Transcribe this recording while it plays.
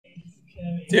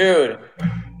Dude,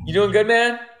 you doing good,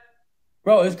 man?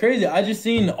 Bro, it's crazy. I just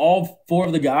seen all four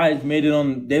of the guys made it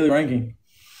on daily ranking.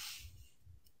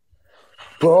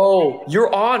 Bro,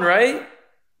 you're on, right?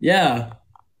 Yeah.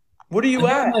 What are I you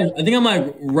think I'm at? like I think I'm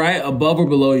like right above or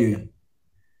below you.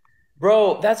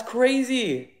 Bro, that's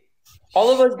crazy. All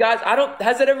of us guys,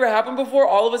 has that ever happened before?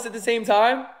 All of us at the same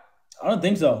time? I don't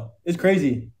think so. It's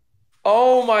crazy.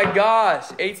 Oh my gosh.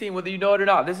 18, whether you know it or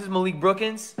not. This is Malik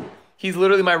Brookins. He's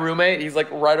literally my roommate. He's like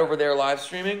right over there live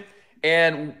streaming.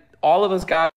 And all of us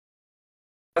guys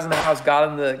in the house got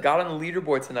on the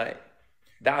leaderboard tonight.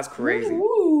 That's crazy.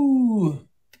 Woo!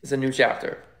 It's a new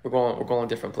chapter. We're going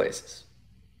different places.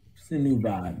 It's a new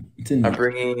vibe. It's a I'm new.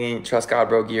 bringing Trust God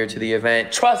Bro gear to the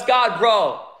event. Trust God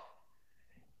Bro.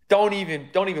 Don't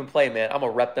even play, man. I'm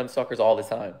gonna rep them suckers all the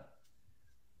time.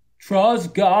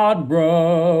 Trust God,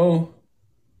 bro.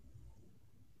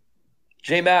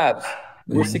 J Mabs,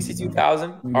 we're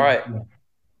 62,000. All right,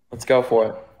 let's go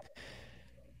for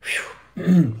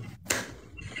it.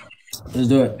 Let's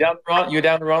do it. Down to run? You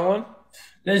down to run one?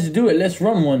 Let's do it. Let's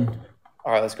run one.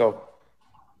 All right, let's go.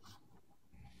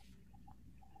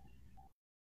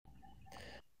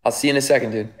 I'll see you in a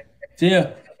second, dude. See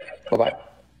ya. Bye bye.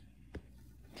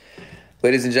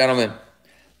 Ladies and gentlemen,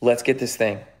 let's get this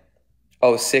thing.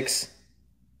 Oh,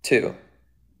 6-2.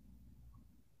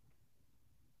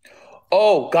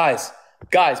 Oh, guys,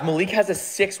 Malik has a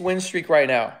 6 win streak right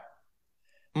now.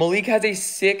 Malik has a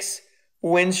 6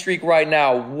 win streak right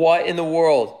now. What in the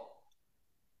world?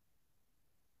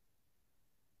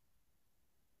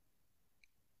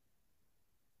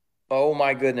 Oh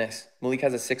my goodness. Malik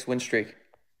has a 6 win streak.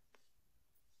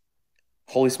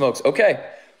 Holy smokes.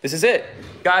 Okay, this is it.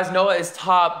 Guys, Noah is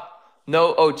top.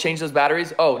 No, oh, change those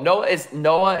batteries. Oh,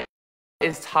 Noah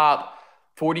is top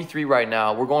 43 right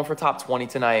now. We're going for top 20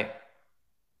 tonight.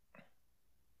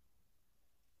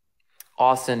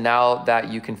 Austin, now that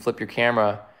you can flip your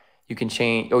camera, you can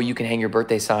change, you can hang your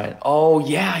birthday sign. Oh,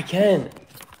 yeah, I can.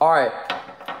 All right.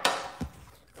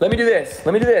 Let me do this.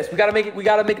 We gotta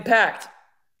make a pact.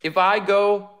 If I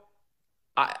go,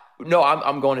 no,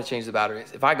 I'm going to change the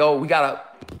batteries. If I go, no,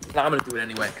 I'm gonna do it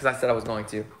anyway, because I said I was going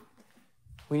to.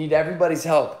 We need everybody's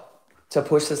help to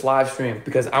push this live stream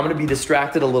because I'm gonna be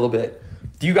distracted a little bit.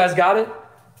 Do you guys got it?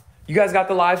 You guys got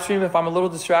the live stream if I'm a little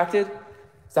distracted?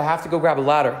 So I have to go grab a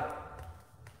ladder.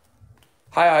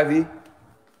 Hi, Ivy.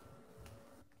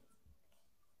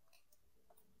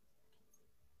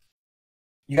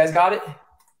 You guys got it?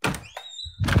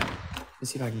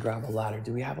 Let's see if I can grab a ladder.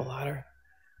 Do we have a ladder?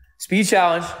 Speed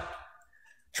challenge.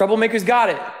 Troublemaker's got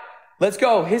it. Let's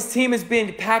go. His team has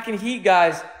been packing heat,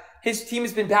 guys. His team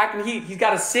has been packing heat. He's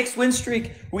got a 6 win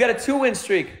streak. We got a 2 win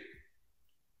streak.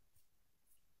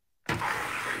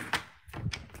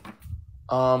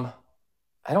 I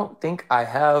don't think I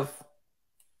have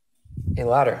a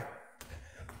ladder.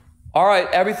 All right,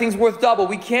 everything's worth double.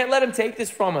 We can't let him take this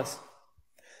from us.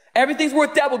 Everything's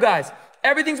worth double, guys.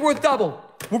 Everything's worth double.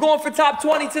 We're going for top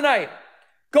 20 tonight.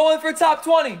 Going for top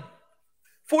 20.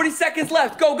 40 seconds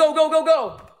left. Go, go, go, go,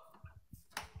 go.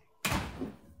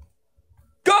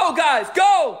 Go, guys,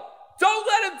 go. Don't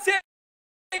let him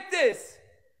take this.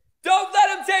 Don't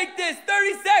let him take this.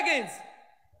 30 seconds.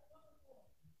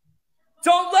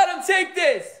 Don't let him take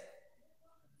this.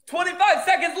 25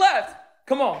 seconds left.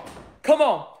 Come on. Come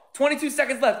on. 22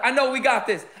 seconds left. I know we got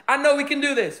this. I know we can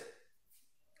do this.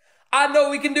 I know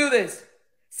we can do this.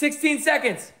 16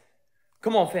 seconds.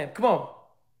 Come on, fam. Come on.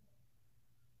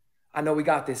 I know we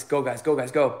got this. Go, guys. Go,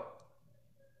 guys. Go.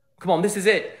 Come on. This is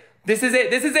it. This is it.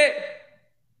 This is it.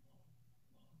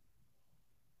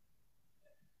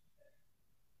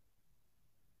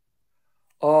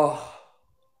 Oh.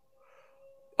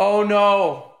 Oh,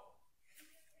 no.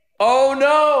 Oh,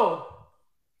 no.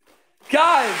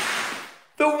 Guys,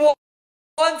 the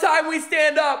one time we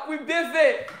stand up, we biff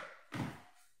it.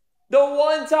 The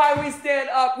one time we stand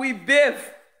up, we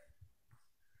biff.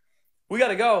 We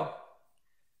gotta go.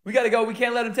 We gotta go. We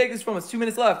can't let him take this from us. 2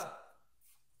 minutes left.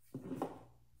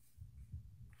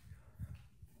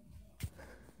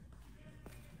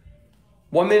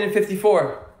 One minute and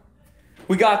 54.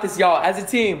 We got this, y'all, as a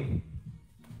team.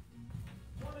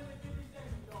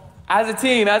 As a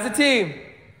team, as a team.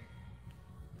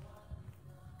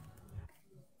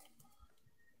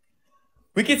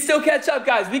 We can still catch up,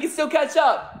 guys. We can still catch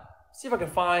up. See if I can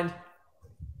find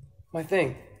my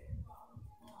thing.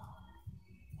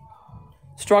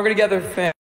 Stronger Together,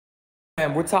 fam.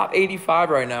 We're top 85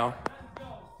 right now.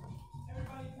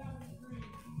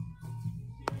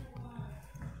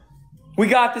 We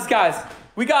got this, guys.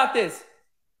 We got this.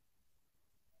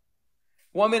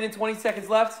 1 minute, 20 seconds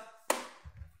left.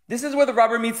 This is where the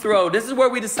rubber meets the road. This is where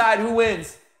we decide who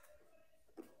wins.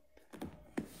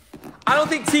 I don't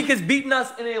think Teak has beaten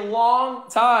us in a long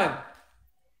time.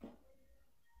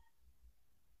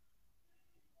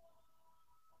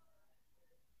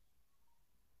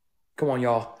 Come on,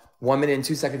 y'all. 1 minute and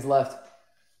 2 seconds left.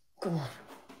 Come on.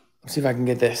 Let's see if I can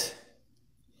get this.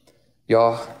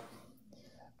 Y'all,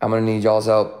 I'm going to need y'all's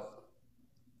help.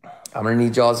 I'm going to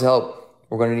need y'all's help.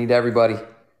 We're going to need everybody.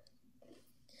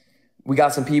 We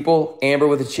got some people. Amber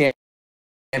with a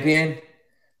champion.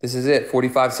 This is it.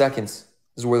 45 seconds.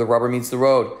 This is where the rubber meets the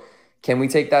road. Can we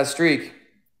take that streak?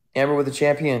 Amber with a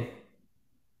champion.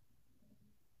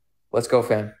 Let's go,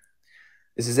 fam.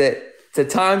 This is it. It's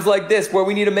at times like this where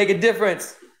we need to make a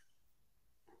difference.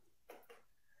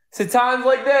 It's at times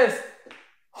like this.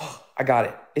 Oh, I got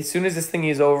it. As soon as this thing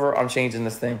is over, I'm changing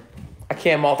this thing. I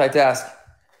can't multitask.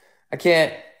 I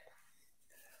can't.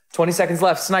 20 seconds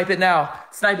left. Snipe it now.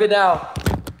 Snipe it now.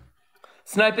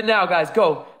 Snipe it now, guys.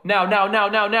 Go. Now, now, now,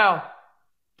 now, now.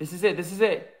 This is it. This is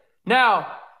it.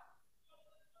 Now.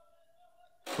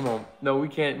 Come on. No, we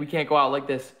can't go out like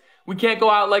this. We can't go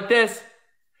out like this.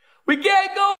 We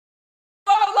can't go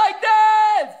out like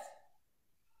this.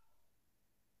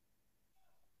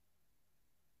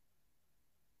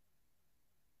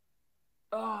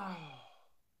 Oh.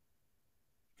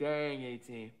 Dang,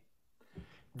 18.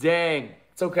 Dang.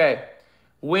 It's okay.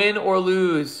 Win or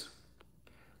lose.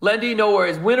 Lendy, no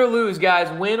worries. Win or lose, guys.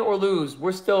 Win or lose.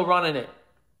 We're still running it.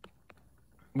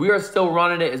 We are still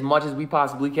running it as much as we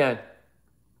possibly can.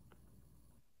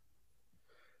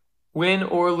 Win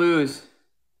or lose.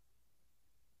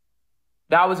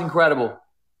 That was incredible.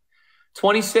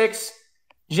 26,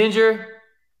 Ginger.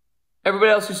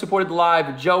 Everybody else who supported the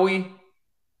live. Joey.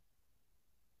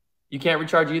 You can't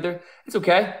recharge either. It's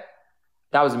okay.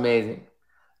 That was amazing.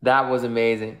 That was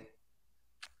amazing.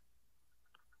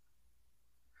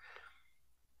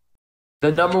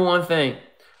 The number one thing.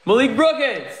 Malik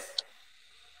Brookins.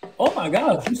 Oh my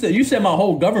gosh, you said my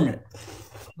whole government.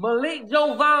 Malik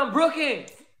Jovan Brookins.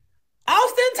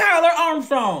 Austin Tyler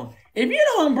Armstrong. If you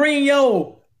don't bring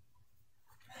your...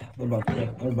 I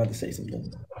was about to say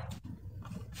something.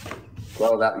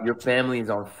 Bro, your family is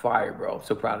on fire, bro.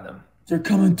 So proud of them. They're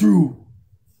coming through.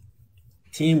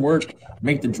 Teamwork.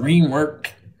 Make the dream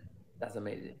work. That's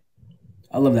amazing.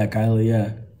 I love that, Kylie,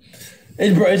 yeah.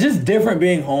 It's just different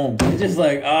being home. It's just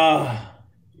like,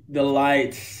 the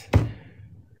lights.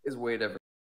 It's way different.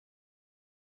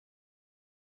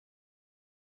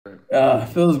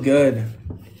 Feels good.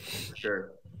 For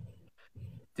sure.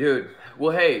 Dude,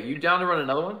 well, hey, you down to run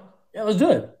another one? Yeah, let's do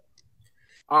it.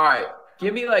 All right.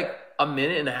 Give me like a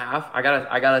minute and a half. I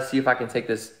gotta see if I can take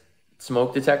this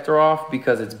smoke detector off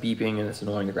because it's beeping and it's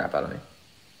annoying the crap out of me.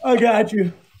 I got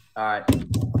you. All right.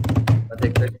 I'll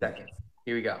take 30 seconds.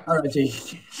 Here we go. All right,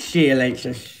 see you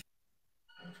later.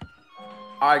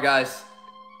 All right, guys.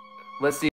 Let's see.